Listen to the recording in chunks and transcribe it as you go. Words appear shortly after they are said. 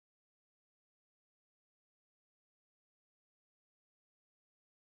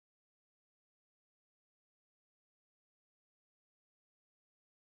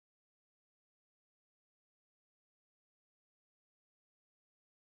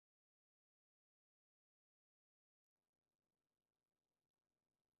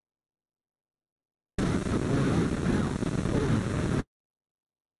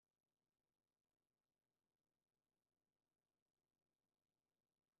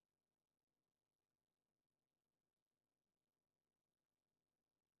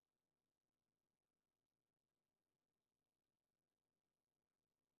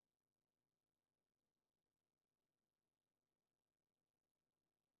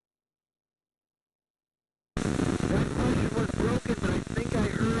broken, but I think I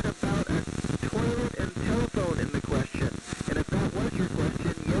heard about a toilet and telephone in the question. And if that was your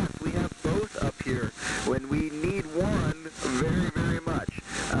question, yes, we have both up here when we need one very, very much.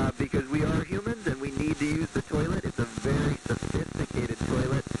 Because we are humans and we need to use the toilet. It's a very sophisticated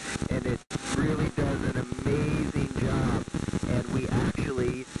toilet, and it really does an amazing job. And we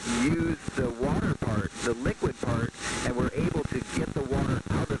actually use the water part, the liquid part, and we're able to get the water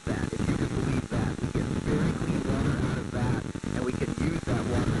out of that, if you can believe that. We get very clean water out of that, and we can use that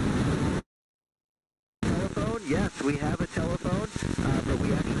water. Telephone? Yes, we have a telephone, but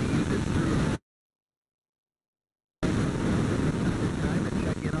we actually use it through time and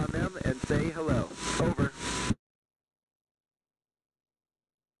check in on them and say hello. Over.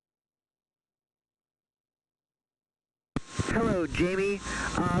 Hello, Jamie.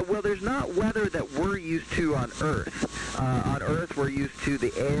 Well, there's not weather that we're used to on Earth. On Earth, we're used to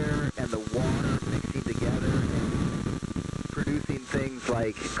the air and the water mixing together and producing things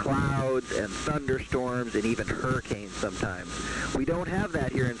like clouds and thunderstorms and even hurricanes sometimes. We don't have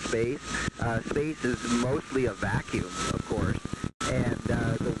that here in space. Space is mostly a vacuum, of course. And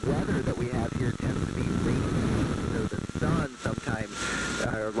the weather that we have here tends to be radiation. So the sun sometimes,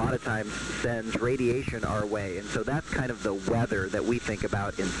 or a lot of times, sends radiation our way. And so that's kind of the weather that we think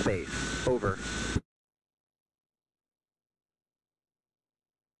about in space. Over.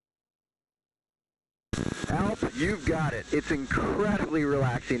 Alp, you've got it. It's incredibly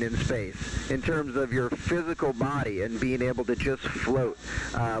relaxing in space in terms of your physical body and being able to just float.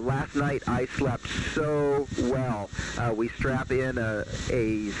 Last night I slept so well. We strap in a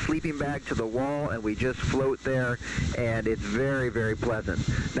sleeping bag to the wall and we just float there, and it's very, very pleasant.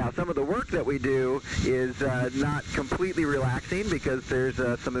 Now, some of the work that we do is not completely relaxing because there's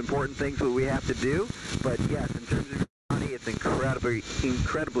some important things that we have to do, but yes, in terms of your body, it's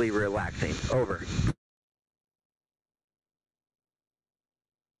incredibly relaxing. Over.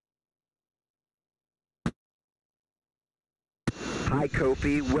 Hi,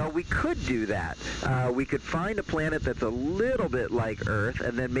 Kofi. Well, we could do that. We could find a planet that's a little bit like Earth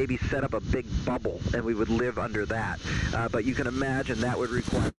and then maybe set up a big bubble and we would live under that. But you can imagine that would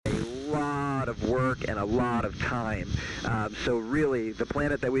require a lot of work and a lot of time. So really, the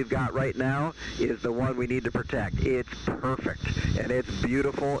planet that we've got right now is the one we need to protect. It's perfect, and it's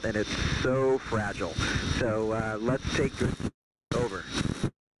beautiful, and it's so fragile. So let's take good over.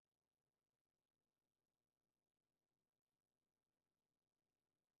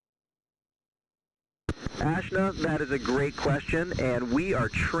 Ashna, that is a great question, and we are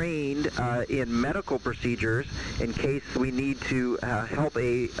trained in medical procedures in case we need to help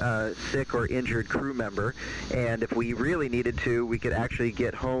a sick or injured crew member. And if we really needed to, we could actually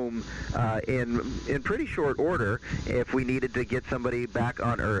get home in pretty short order if we needed to get somebody back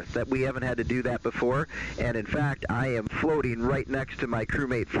on Earth. That we haven't had to do that before, and in fact, I am floating right next to my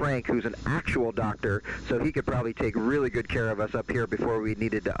crewmate Frank, who's an actual doctor, so he could probably take really good care of us up here before we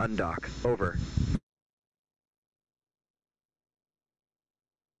needed to undock. Over.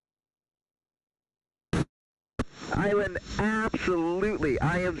 Island, absolutely.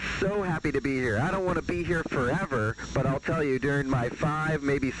 I am so happy to be here. I don't want to be here forever, but I'll tell you, during my 5,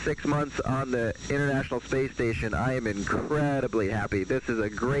 maybe 6 months on the International Space Station, I am incredibly happy. This is a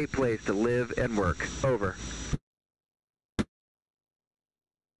great place to live and work. Over.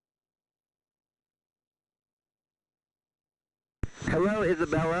 Hello,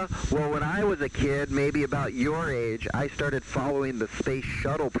 Isabella. Well, when I was a kid, maybe about your age, I started following the Space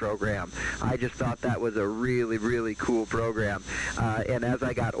Shuttle program. I just thought that was a really, really cool program. And as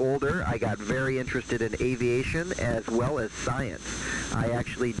I got older, I got very interested in aviation as well as science. I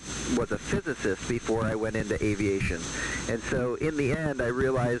actually was a physicist before I went into aviation. And so in the end, I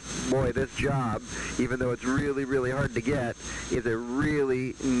realized, boy, this job, even though it's really, really hard to get, is a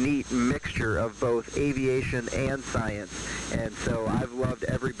really neat mixture of both aviation and science. And so I've loved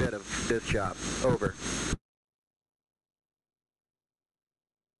every bit of this job. Over.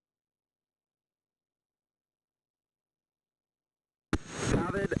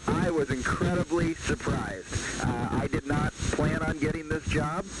 David, I was incredibly surprised. I did not plan on getting this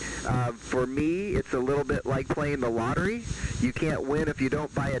job. For me, it's a little bit like playing the lottery. You can't win if you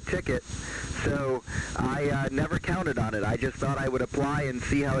don't buy a ticket. So I never counted on it. I just thought I would apply and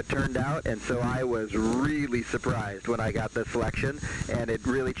see how it turned out, and so I was really surprised when I got the selection, and it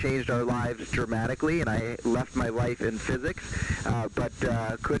really changed our lives dramatically, and I left my life in physics, but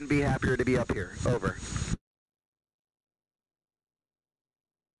couldn't be happier to be up here. Over.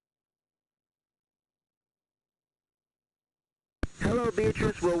 Hello,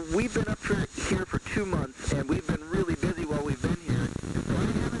 Beatrice. Well, we've been here for 2 months, and we've been really busy while we've been here, and so I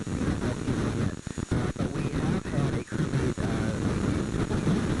haven't seen a volcano yet. But we have had a crewmate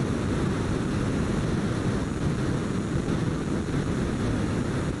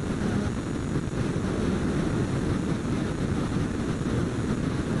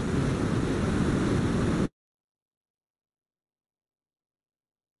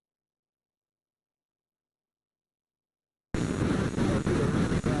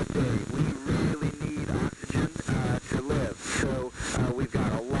We've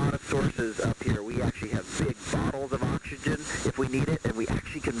got a lot of sources up here. We actually have big bottles of oxygen if we need it, and we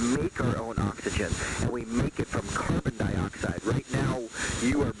actually can make our own oxygen, and we make it from carbon dioxide. Right now,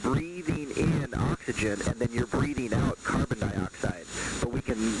 you are breathing in oxygen, and then you're breathing out carbon dioxide. But we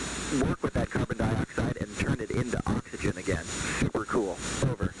can work with that carbon dioxide and turn it into oxygen again. Super cool.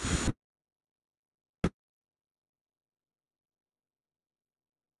 Over.